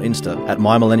hang out on Insta at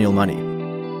My Millennial Money.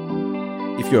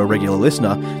 If you're a regular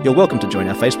listener, you're welcome to join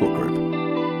our Facebook group.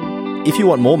 If you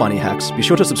want more money hacks, be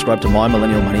sure to subscribe to My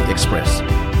Millennial Money Express.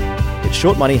 It's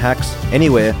short money hacks,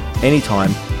 anywhere,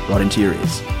 anytime, right into your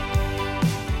ears.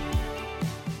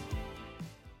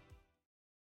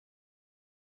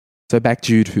 So back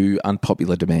due to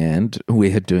unpopular demand,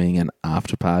 we're doing an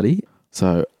after party.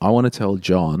 So I want to tell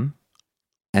John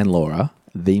and Laura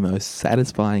the most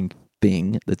satisfying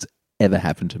thing that's ever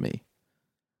happened to me.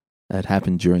 That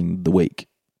happened during the week.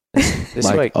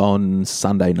 This week? On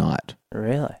Sunday night.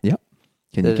 Really? Yep.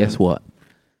 Can you guess what?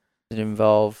 Did it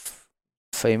involve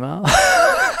female?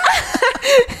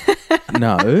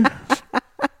 No.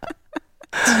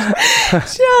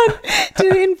 John,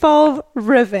 did it involve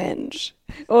revenge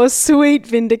or sweet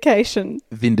vindication?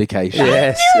 Vindication.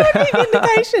 Yes.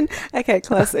 Vindication. Okay,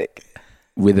 classic.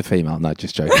 With a female. No,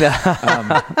 just joking.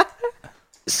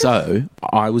 So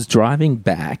I was driving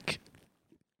back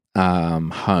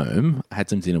home. I had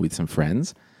some dinner with some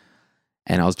friends.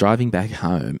 And I was driving back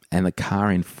home, and the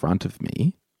car in front of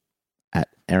me at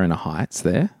Erina Heights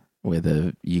there,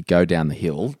 where you go down the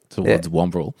hill towards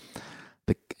Wombrel,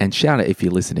 and shout out if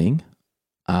you're listening,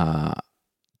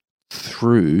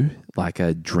 threw like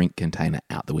a drink container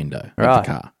out the window of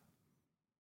the car.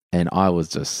 And I was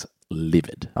just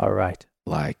livid. All right.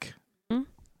 Like,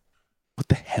 what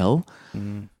the hell?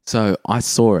 Mm. So I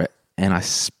saw it, and I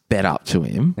sped up to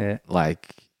him,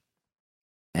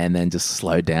 and then just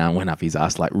slowed down, went up his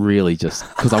ass, like really just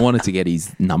because I wanted to get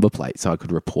his number plate so I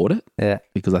could report it. Yeah.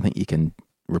 Because I think you can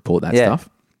report that stuff.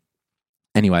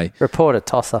 Anyway. Report a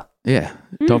tosser. Yeah.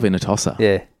 Dove in a tosser.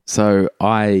 Yeah. So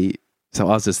I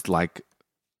was just like,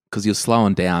 because you're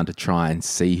slowing down to try and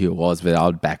see who it was, but I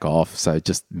would back off. So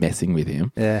just messing with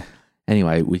him. Yeah.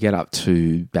 Anyway, we get up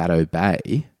to Batto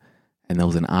Bay and there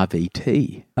was an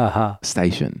RVT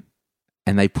station.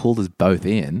 and they pulled us both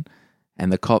in,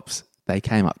 and the cops, they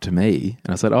came up to me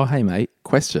and I said, "Oh, hey mate,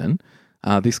 question.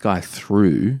 This guy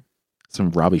threw some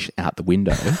rubbish out the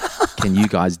window. Can you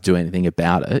guys do anything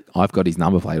about it? I've got his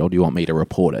number plate, or do you want me to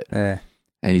report it?" Yeah.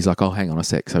 And he's like, "Oh, hang on a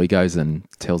sec." So he goes and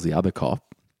tells the other cop.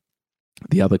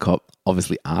 The other cop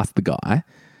obviously asked the guy.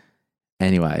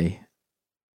 Anyway,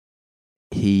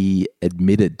 he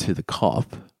admitted to the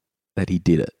cop that he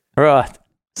did it. Right.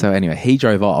 So anyway, he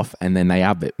drove off, and then they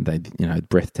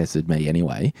breath tested me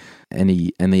anyway. And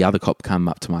the other cop come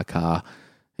up to my car,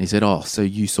 and he said, "Oh, so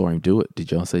you saw him do it,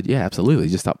 did you?" I said, "Yeah, absolutely,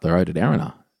 just up the road at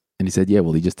Erina." And he said, "Yeah,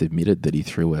 well, he just admitted that he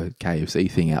threw a KFC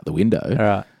thing out the window."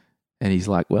 Right. And he's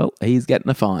like, "Well, he's getting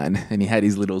a fine." And he had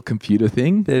his little computer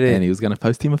thing, Did he? and he was going to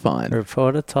post him a fine.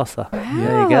 Reporter tosser. Wow.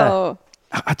 There you go.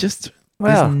 I just, Wow.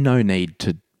 there's no need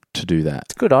to do that.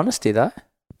 It's good honesty though.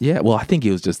 Yeah, well, I think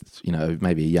he was just,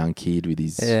 maybe a young kid with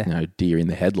his, Yeah. deer in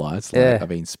the headlights. Like, Yeah. I've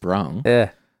been sprung. Yeah.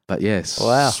 But yes,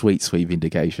 Wow. sweet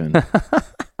vindication.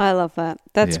 I love that.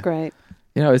 That's Yeah. great.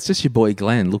 It's just your boy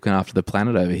Glenn looking after the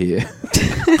planet over here.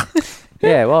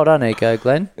 Yeah, well done, Eco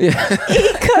Glenn. Yeah,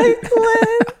 Eco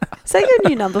Glenn. Is that your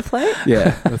new number plate?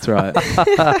 yeah, that's right.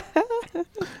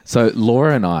 So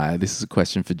Laura and I, this is a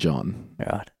question for John.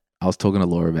 Right. I was talking to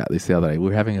Laura about this the other day. We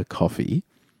were having a coffee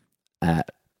at,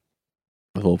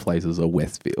 of all places, a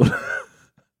Westfield.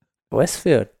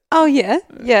 Westfield. Oh, yeah.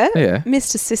 Yeah. Yeah.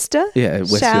 Mr. Sister. Yeah,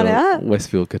 Westfield, Shout out.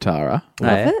 Westfield Katara.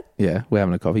 Love yeah. it. Yeah, we're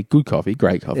having a coffee. Good coffee,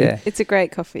 great coffee. Yeah. It's a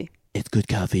great coffee. It's good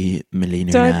coffee.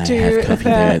 Melina Don't and I do have coffee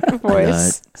there. that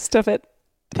voice. Stop it.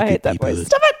 The I hate good that voice.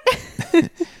 people. Stop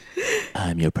it.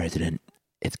 I'm your president.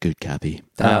 It's good coffee.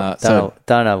 Don't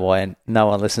know why no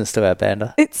one listens to our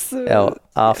banter. It's Our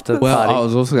after Well, party. I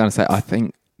was also going to say, I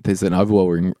think there's an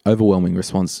overwhelming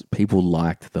response. People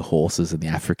liked the horses and the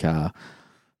Africa.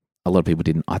 A lot of people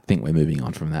didn't. I think we're moving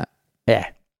on from that Yeah.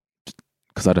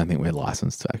 because I don't think we're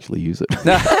licensed to actually use it.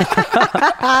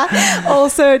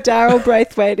 Also, Daryl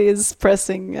Braithwaite is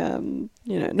pressing,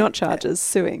 not charges,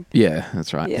 suing. Yeah,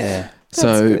 that's right. Yeah. Yeah.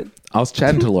 So good. I was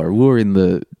chatting to Laura. We were in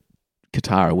the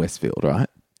Katara Westfield, right?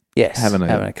 Yes. Having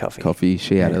a coffee.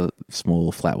 She had a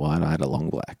small flat white. I had a long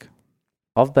black.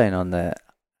 I've been on the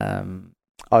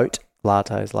oat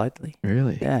lattes lately.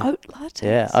 Really? Yeah. Oat lattes.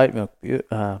 Yeah. Oat milk.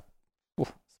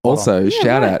 Also, Yeah,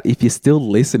 shout right. out, if you're still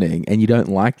listening and you don't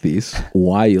like this,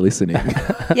 why are you listening?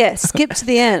 Yeah, skip to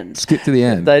the end. Skip to the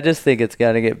end. They just think it's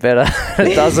going to get better.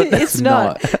 It doesn't. It's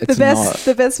not. It's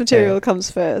The best material comes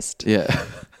first. Yeah.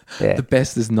 Yeah. The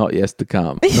best is not yet to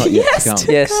come. Not yet Yes, to come.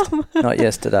 to Yes. come. Not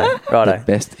yesterday. The Righto.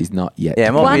 best is not yet Yeah,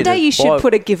 to might come. be One day you should Why-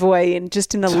 put a giveaway in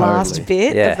just in the last Totally.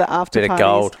 bit Yeah. of the after Bit of parties.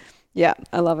 gold. Yeah,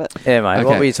 I love it. Yeah, mate. Okay.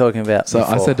 What were you talking about? So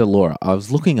I before? said to Laura, I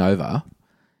was looking over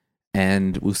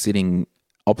and we're sitting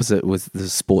opposite was the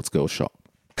sports girl shop.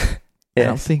 And I'm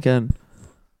Yes. thinking,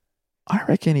 I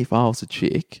reckon if I was a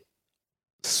chick,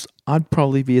 I'd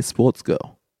probably be a sports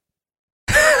girl.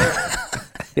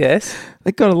 Yes.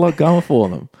 They got a lot going for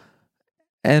them.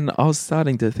 And I was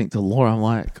starting to think to Laura, I'm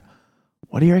like,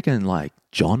 what do you reckon, like,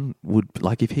 John would,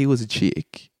 like, if he was a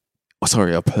chick,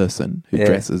 a person who Yeah.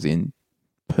 dresses in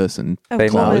person Oh, Female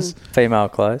clothes. Female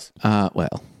clothes.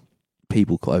 Well,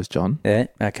 people clothes, John. Yeah.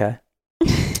 Okay.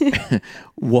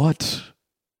 What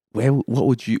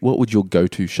would your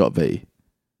go-to shop be?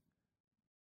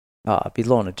 Oh, it'd be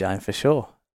Lorna Jane for sure.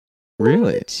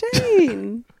 Really?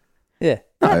 Jane. Yeah.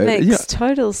 That No, makes yeah.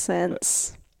 total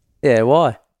sense. Yeah.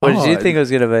 Why? What did you Oh, think it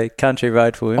was going to be? Country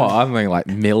Road for Women. Oh, I'm thinking like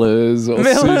Miller's or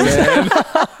Miller's.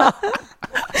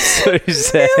 Suzanne.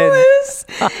 Suzanne. Miller's.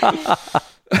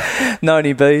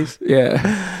 Noni Bees.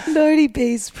 Yeah. Naughty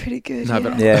Bee's pretty good. No,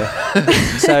 but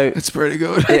Yeah. So it's pretty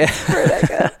good.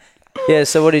 yeah. Yeah.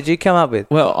 So what did you come up with?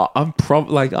 Well, I'm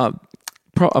probably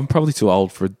too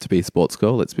old to be a sports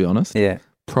girl. Let's be honest. Yeah.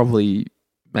 Probably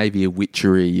maybe a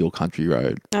Witchery or Country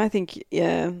Road. I think,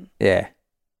 yeah. Yeah.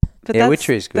 But Yeah, that's-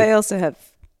 Witchery is good. They also have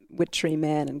Witchery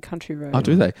Man and Country Road. Oh,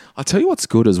 do they? I'll tell you what's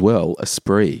good as well. A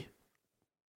Spree.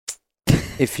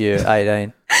 If you're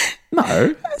 18,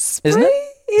 No. Isn't it?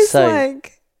 Is So-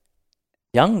 like,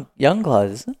 young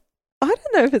clothes. Isn't it? I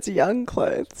don't know if it's young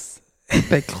clothes.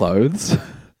 They're clothes.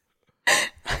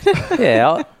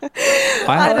 Yeah.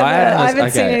 I don't know. I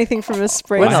haven't seen okay. anything from a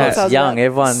Spree When I I since I was was young, about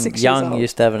everyone 6 years young old.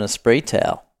 used to have an Esprit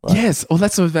towel. Like, Yes. Oh,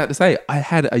 that's what I was about to say.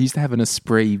 I used to have an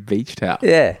Esprit beach towel.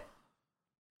 Yeah.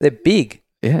 They're big.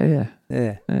 Yeah.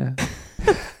 Yeah. Yeah.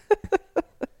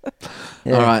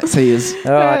 Yeah. All right. See yous.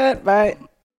 All right. Right.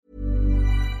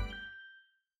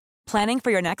 Planning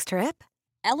for your next trip?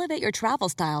 Elevate your travel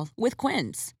style with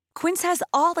Quince. Quince has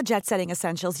all the jet-setting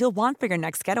essentials you'll want for your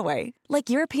next getaway, like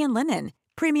European linen,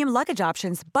 premium luggage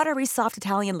options, buttery soft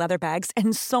Italian leather bags,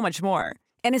 and so much more.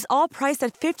 And is all priced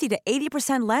at 50 to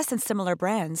 80% less than similar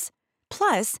brands.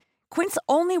 Plus, Quince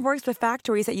only works with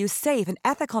factories that use safe and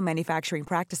ethical manufacturing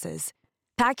practices.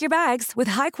 Pack your bags with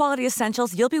high-quality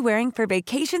essentials you'll be wearing for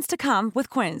vacations to come with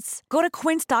Quince. Go to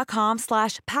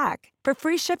quince.com/pack for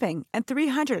free shipping and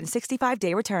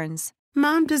 365-day returns.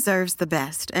 Mom deserves the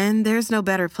best, and there's no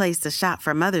better place to shop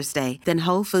for Mother's Day than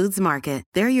Whole Foods Market.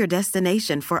 They're your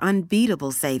destination for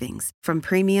unbeatable savings, from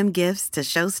premium gifts to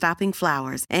show-stopping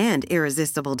flowers and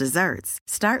irresistible desserts.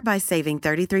 Start by saving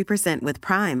 33% with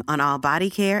Prime on all body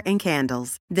care and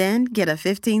candles. Then get a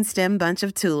 15-stem bunch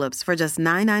of tulips for just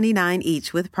 $9.99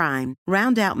 each with Prime.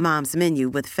 Round out Mom's menu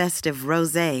with festive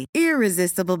rosé,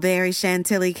 irresistible berry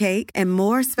chantilly cake, and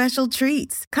more special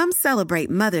treats. Come celebrate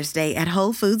Mother's Day at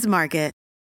Whole Foods Market.